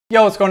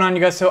Yo, what's going on, you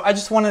guys? So I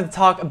just wanted to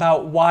talk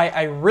about why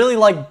I really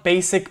like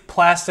basic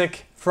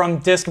plastic from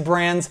disc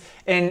brands.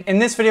 And in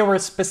this video, we're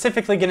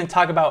specifically going to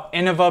talk about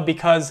Innova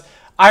because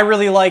I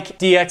really like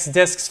DX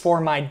discs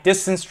for my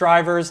distance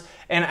drivers,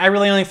 and I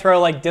really only throw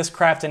like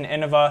Discraft and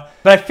Innova.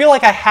 But I feel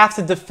like I have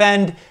to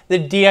defend the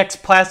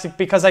DX plastic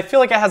because I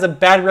feel like it has a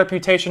bad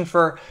reputation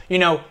for,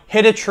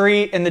 hit a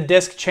tree and the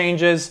disc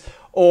changes,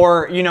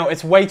 or,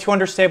 it's way too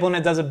understable and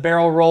it does a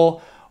barrel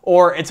roll,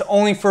 or it's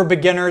only for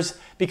beginners.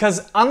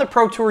 Because on the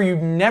Pro Tour, you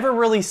never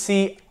really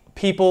see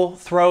people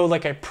throw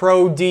like a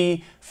Pro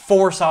D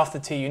Force off the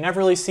tee. You never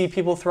really see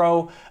people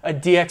throw a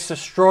DX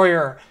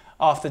Destroyer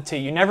off the tee.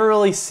 You never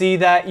really see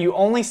that. You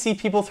only see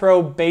people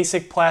throw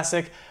basic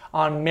plastic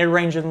on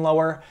mid-range and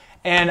lower.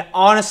 And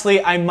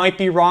honestly, I might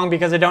be wrong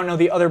because I don't know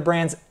the other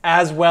brands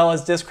as well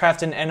as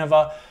Discraft and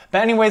Innova.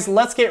 But anyways,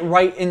 let's get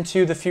right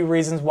into the few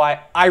reasons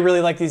why I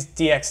really like these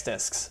DX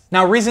discs.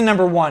 Now, reason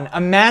number one,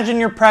 imagine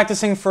you're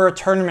practicing for a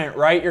tournament,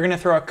 right? You're gonna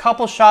throw a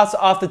couple shots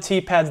off the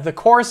tee pads. The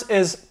course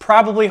is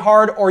probably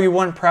hard or you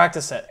wouldn't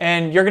practice it.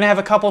 And you're gonna have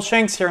a couple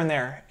shanks here and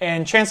there.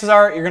 And chances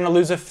are you're gonna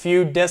lose a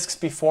few discs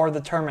before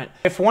the tournament.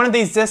 If one of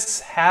these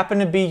discs happen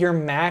to be your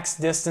max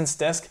distance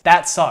disc,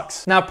 that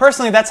sucks. Now,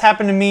 personally, that's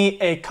happened to me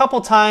a couple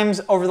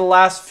times over the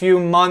last few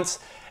months.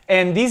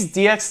 And these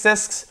DX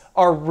discs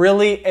are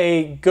really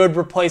a good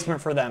replacement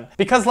for them.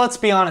 Because let's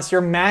be honest,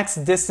 your max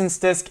distance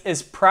disc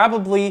is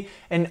probably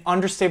an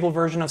understable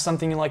version of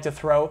something you like to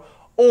throw,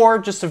 or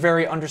just a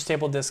very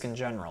understable disc in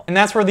general. And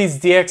that's where these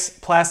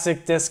DX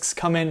plastic discs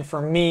come in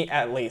for me,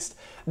 at least.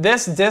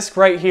 This disc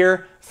right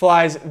here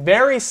flies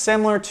very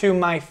similar to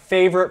my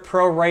favorite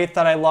Pro Wraith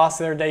that I lost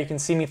the other day. You can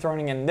see me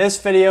throwing in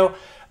this video.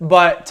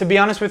 But to be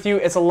honest with you,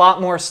 it's a lot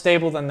more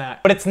stable than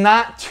that. But it's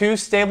not too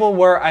stable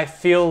where I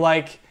feel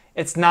like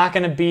it's not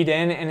going to beat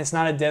in, and it's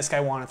not a disc I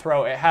want to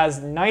throw. It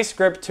has nice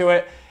grip to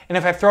it, and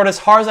if I throw it as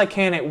hard as I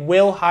can, it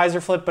will hyzer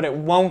flip, but it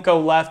won't go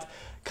left,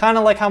 kind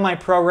of like how my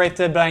Pro Wraith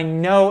did. But I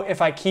know if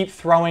I keep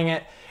throwing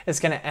it, it's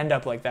going to end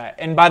up like that.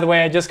 And by the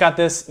way, I just got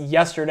this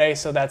yesterday,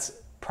 so that's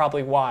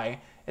probably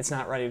why it's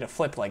not ready to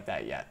flip like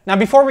that yet. Now,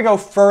 before we go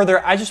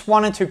further, I just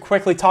wanted to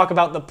quickly talk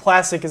about the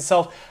plastic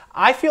itself.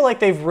 I feel like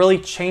they've really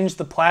changed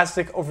the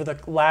plastic over the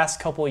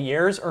last couple of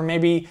years, or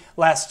maybe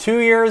last 2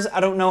 years. I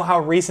don't know how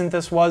recent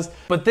this was,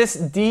 but this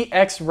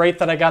DX Wraith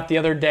that I got the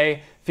other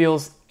day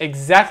feels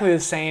exactly the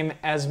same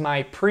as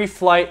my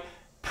pre-flight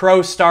Pro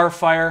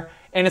Starfire.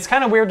 And it's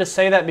kind of weird to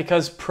say that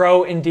because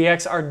Pro and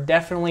DX are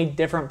definitely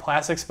different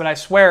plastics, but I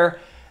swear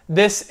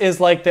this is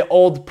like the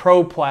old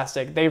Pro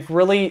plastic. They've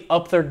really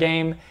upped their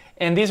game,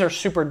 and these are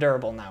super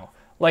durable now.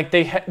 Like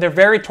they're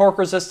very torque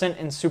resistant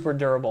and super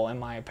durable in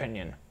my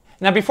opinion.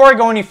 Now, before I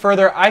go any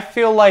further, I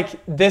feel like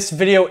this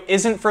video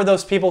isn't for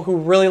those people who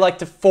really like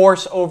to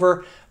force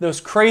over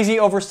those crazy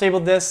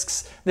overstable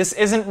discs. This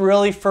isn't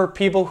really for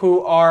people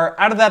who are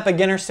out of that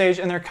beginner stage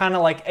and they're kind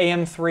of like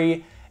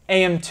AM3,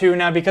 AM2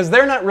 now, because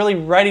they're not really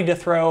ready to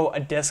throw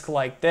a disc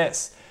like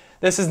this.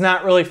 This is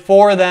not really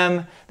for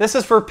them. This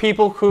is for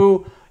people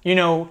who,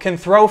 can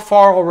throw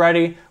far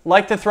already,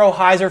 like to throw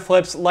hyzer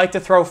flips, like to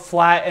throw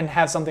flat and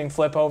have something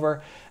flip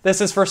over.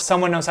 This is for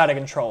someone who knows how to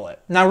control it.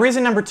 Now,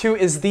 reason number two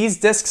is these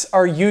discs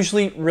are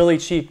usually really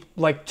cheap.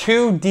 Like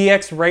 2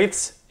 DX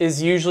Wraiths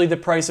is usually the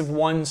price of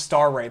 1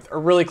 Star Wraith, or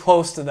really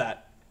close to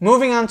that.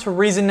 Moving on to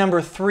reason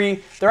number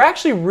 3, they're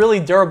actually really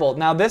durable.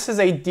 Now, this is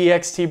a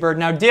DX T-Bird.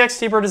 Now, DX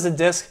T-Bird is a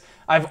disc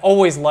I've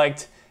always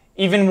liked,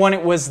 even when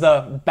it was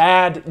the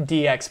bad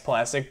DX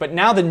plastic. But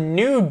now the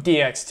new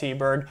DX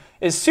T-Bird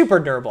is super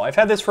durable. I've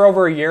had this for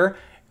over a year.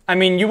 I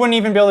mean, you wouldn't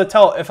even be able to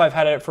tell if I've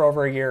had it for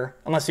over a year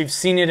unless you've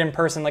seen it in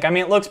person.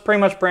 It looks pretty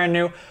much brand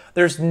new.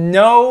 There's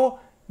no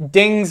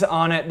dings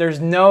on it. There's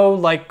no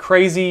like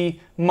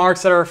crazy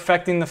marks that are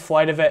affecting the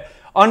flight of it.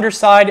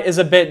 Underside is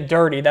a bit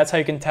dirty. That's how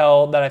you can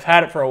tell that I've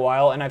had it for a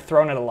while and I've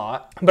thrown it a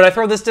lot. But I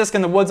throw this disc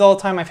in the woods all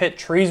the time. I've hit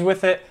trees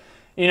with it.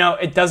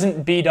 It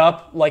doesn't beat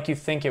up like you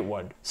think it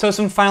would. So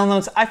some final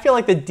notes. I feel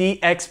like the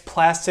DX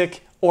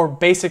plastic or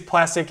basic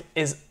plastic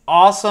is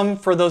awesome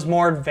for those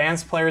more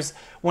advanced players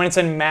when it's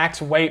in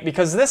max weight,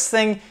 because this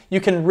thing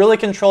you can really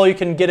control. You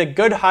can get a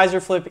good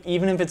hyzer flip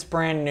even if it's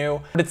brand new,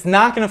 but it's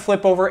not going to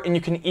flip over, and you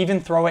can even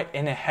throw it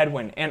in a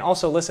headwind. And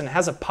also, listen, it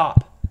has a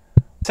pop.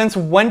 Since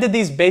when did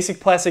these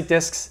basic plastic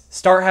discs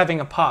start having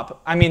a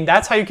pop? I mean,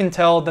 that's how you can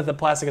tell that the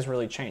plastic has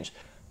really changed.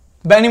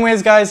 But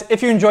anyways, guys,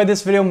 if you enjoyed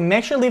this video,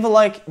 make sure to leave a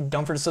like,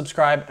 don't forget to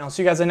subscribe, and I'll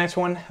see you guys in the next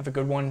one. Have a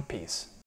good one. Peace.